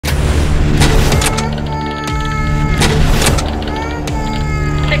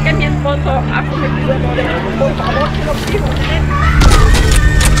Innocent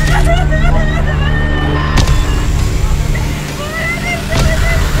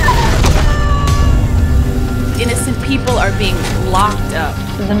people are being locked up.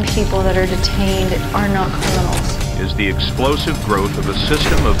 The people that are detained are not criminals. Is the explosive growth of a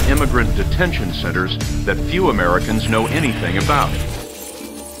system of immigrant detention centers that few Americans know anything about.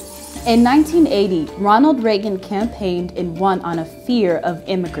 In 1980, Ronald Reagan campaigned and won on a fear of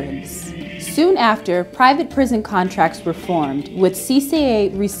immigrants. Soon after, private prison contracts were formed, with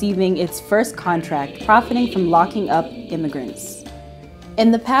CCA receiving its first contract, profiting from locking up immigrants.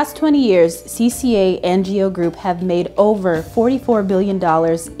 In the past 20 years, CCA and GEO Group have made over $44 billion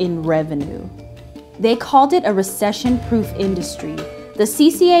in revenue. They called it a recession-proof industry. The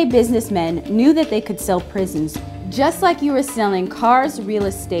CCA businessmen knew that they could sell prisons, just like you were selling cars, real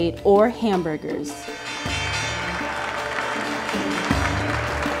estate, or hamburgers.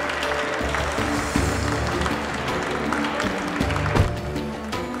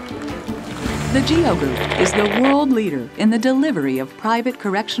 The GEO Group is the world leader in the delivery of private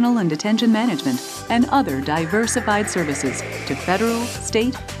correctional and detention management and other diversified services to federal,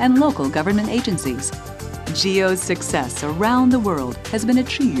 state, and local government agencies. GEO's success around the world has been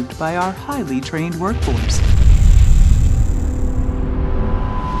achieved by our highly trained workforce.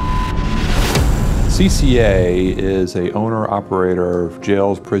 CCA is an owner-operator of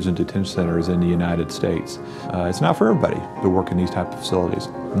jails, prison detention centers in the United States. It's not for everybody to work in these type of facilities.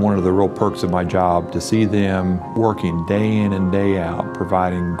 One of the real perks of my job to see them working day in and day out,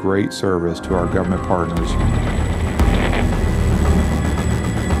 providing great service to our government partners.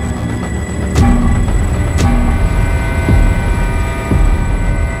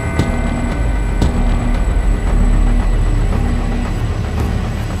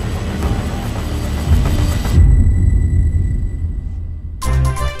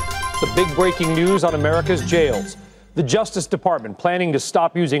 The big breaking news on America's jails. The Justice Department planning to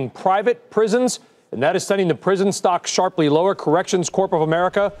stop using private prisons, and that is sending the prison stock sharply lower. Corrections Corp of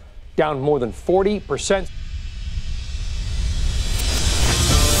America down more than 40%.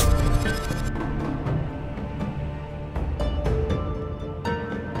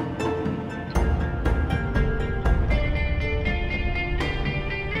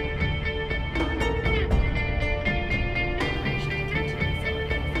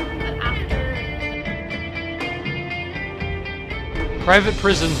 Private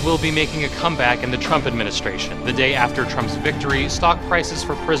prisons will be making a comeback in the Trump administration. The day after Trump's victory, stock prices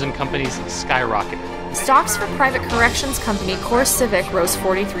for prison companies skyrocketed. Stocks for private corrections company CoreCivic rose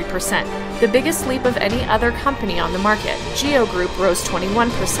 43%, the biggest leap of any other company on the market. GEO Group rose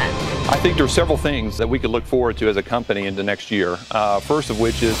 21%. I think there are several things that we could look forward to as a company into next year. First of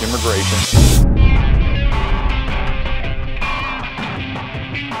which is immigration.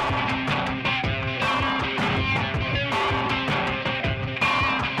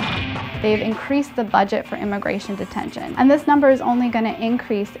 They've increased the budget for immigration detention. And this number is only going to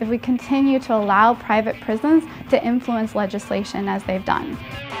increase if we continue to allow private prisons to influence legislation as they've done.